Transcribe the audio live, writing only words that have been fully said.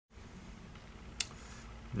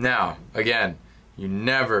Now, again, you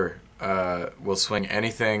never will swing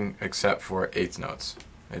anything except for eighth notes.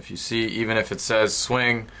 If you see, even if it says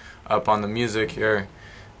swing up on the music here,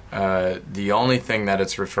 the only thing that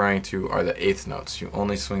it's referring to are the eighth notes. You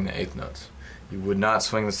only swing the eighth notes. You would not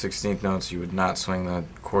swing the 16th notes, you would not swing the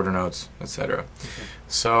quarter notes, etc. Okay.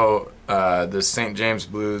 So, the St. James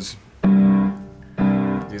Blues,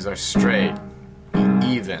 these are straight,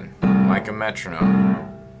 even, like a metronome.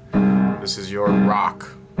 This is your rock.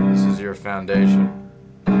 This is your foundation.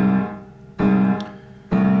 And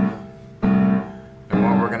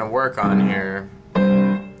what we're going to work on here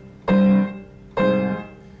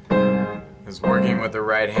is working with the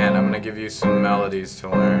right hand. I'm going to give you some melodies to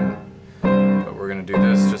learn. We're going to do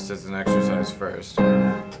this just as an exercise first.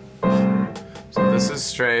 So this is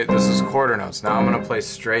straight, this is quarter notes. Now I'm going to play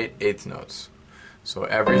straight eighth notes. So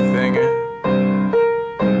everything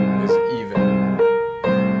is even.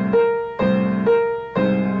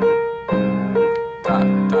 Dot,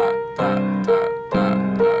 dot, dot, dot,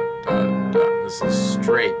 dot, dot, dot, dot. This is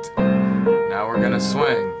straight. Now we're going to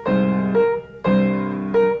swing.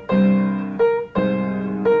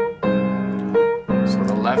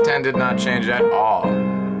 Left hand did not change at all.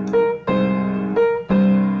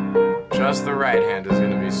 Just the right hand is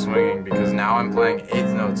going to be swinging because now I'm playing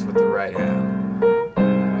eighth notes with the right hand.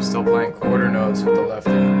 I'm still playing quarter notes with the left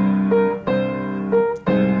hand.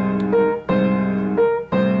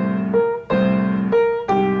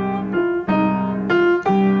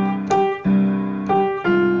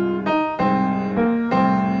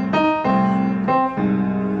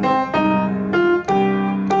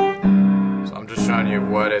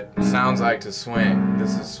 What it sounds like to swing.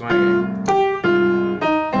 This is swinging.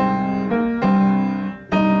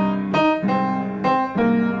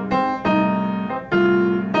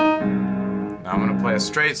 Now I'm going to play a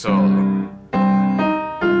straight solo.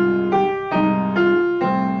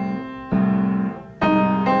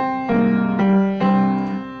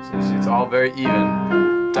 So you see it's all very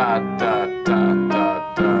even. Da da da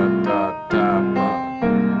da da da da.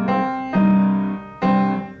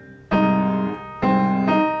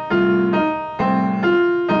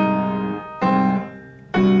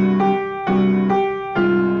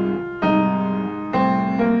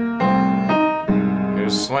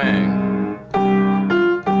 Swing.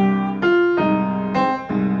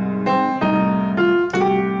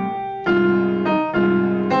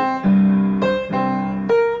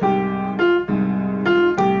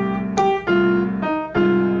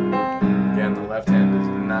 Again, the left hand does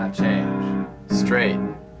not change. Straight.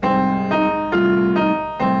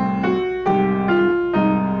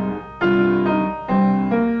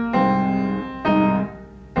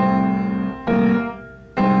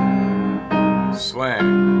 Swing.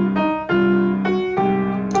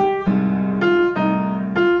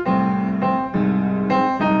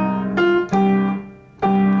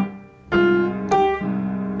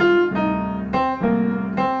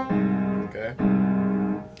 Okay.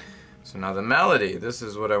 So now the melody, this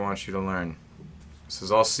is what I want you to learn. This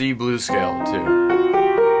is all C blues scale too.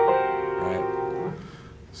 Right?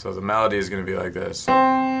 So the melody is going to be like this.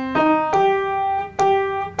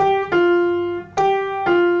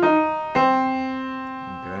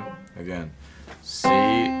 Again, C,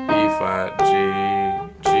 E flat, G,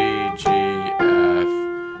 G, G, F,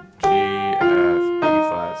 G, F, E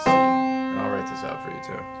flat, C. And I'll write this out for you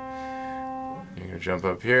too. You're going to jump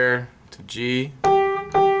up here to G.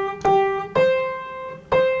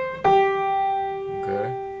 Okay.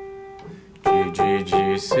 G, G,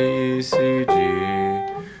 G, C, C, G.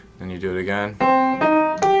 Then you do it again.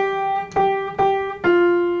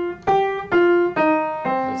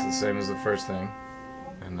 That's the same as the first thing.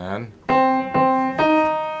 And then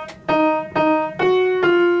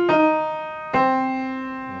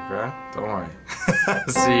okay, don't worry.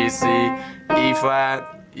 C, C, E flat,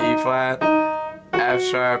 F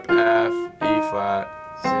sharp, F, E flat,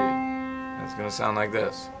 C. That's gonna sound like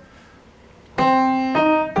this.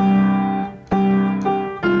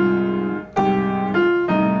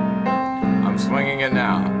 I'm swinging it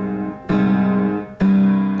now.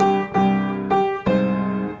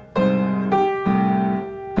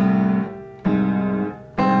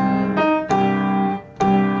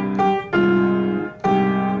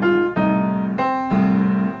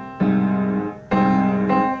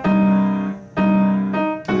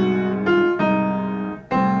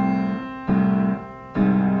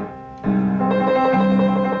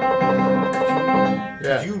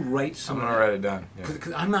 Could you write some? I'm gonna write it down. Yeah.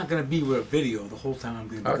 Cause I'm not gonna be with a video the whole time I'm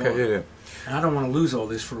gonna be Okay, going. yeah. And I don't want to lose all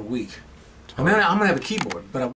this for a week. I mean, I'm gonna have a keyboard, but